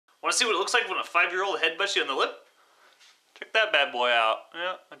Want to see what it looks like when a 5-year-old headbutts you on the lip? Check that bad boy out.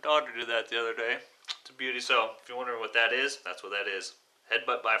 Yeah, my daughter did that the other day. It's a beauty. So if you're wondering what that is, that's what that is.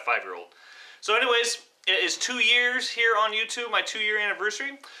 Headbutt by a 5-year-old. So anyways, it is 2 years here on YouTube, my 2-year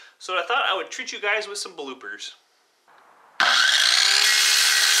anniversary. So I thought I would treat you guys with some bloopers.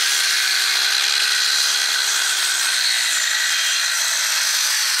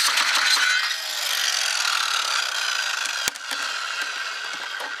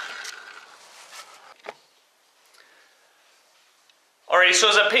 Alright, so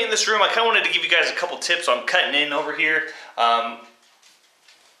as I'm painting this room, I kind of wanted to give you guys a couple tips on cutting in over here. My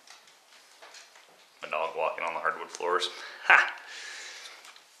dog walking on the hardwood floors. Ha!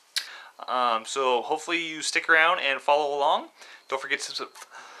 So hopefully you stick around and follow along. Don't forget to...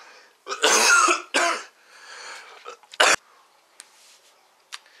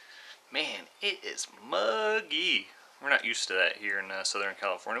 Man, it is muggy. We're not used to that here in Southern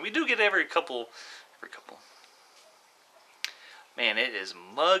California. We do get every couple. Man, it is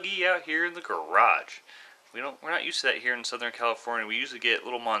muggy out here in the garage. We're not used to that here in Southern California. We usually get a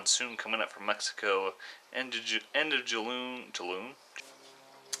little monsoon coming up from Mexico, end of June.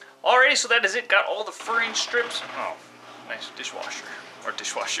 Alrighty, so that is it. Got all the furring strips. Oh, nice dishwasher or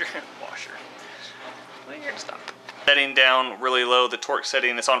dishwasher washer. Well, you're gonna stop. Setting down really low. The torque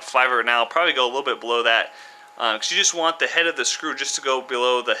setting is on 5 right now. I'll probably go a little bit below that because you just want the head of the screw just to go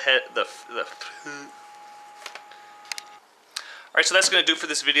below the head. Alright, so that's going to do it for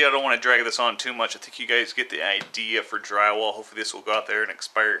this video. I don't want to drag this on too much. I think you guys get the idea for drywall. Hopefully this will go out there and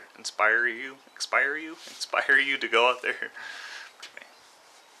inspire you to go out there.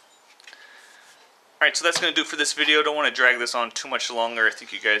 Alright, so that's going to do it for this video. I don't want to drag this on too much longer. I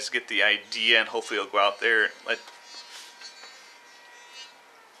think you guys get the idea, and hopefully it'll go out there and let...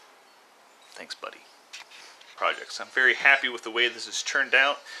 Thanks, buddy. Projects. I'm very happy with the way this has turned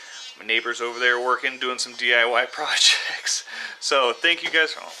out. My neighbor's over there working, doing some DIY projects. So thank you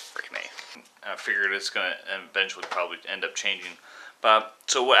guys. Oh, freaking A. I figured it's going to eventually probably end up changing. But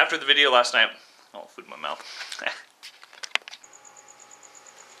so after the video last night, oh, food in my mouth.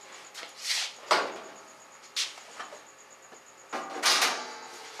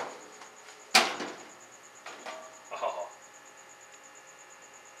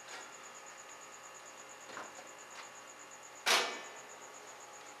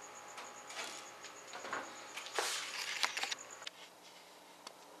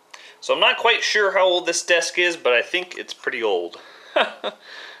 So I'm not quite sure how old this desk is, but I think it's pretty old.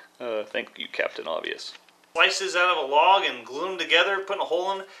 Thank you, Captain Obvious. Slices out of a log and glue them together, putting a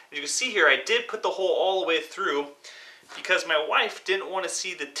hole in. As you can see here, I did put the hole all the way through because my wife didn't want to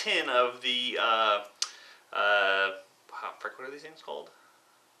see the tin of the, what are these things called?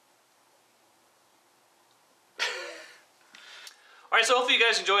 Alright, so hopefully you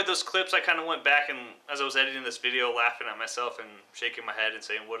guys enjoyed those clips. I kind of went back and, as I was editing this video, laughing at myself and shaking my head and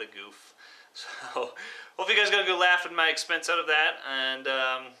saying, what a goof. So, hopefully you guys got a good laugh at my expense out of that. And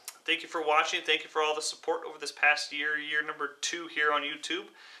thank you for watching. Thank you for all the support over this past year, year number 2 here on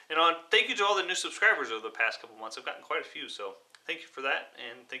YouTube. And thank you to all the new subscribers over the past couple months. I've gotten quite a few, so thank you for that.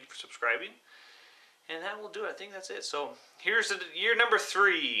 And thank you for subscribing. And that will do it. I think that's it. So, here's the year number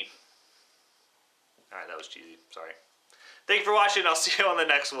 3. Alright, that was cheesy. Sorry. Thank you for watching. I'll see you on the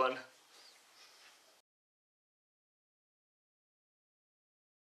next one.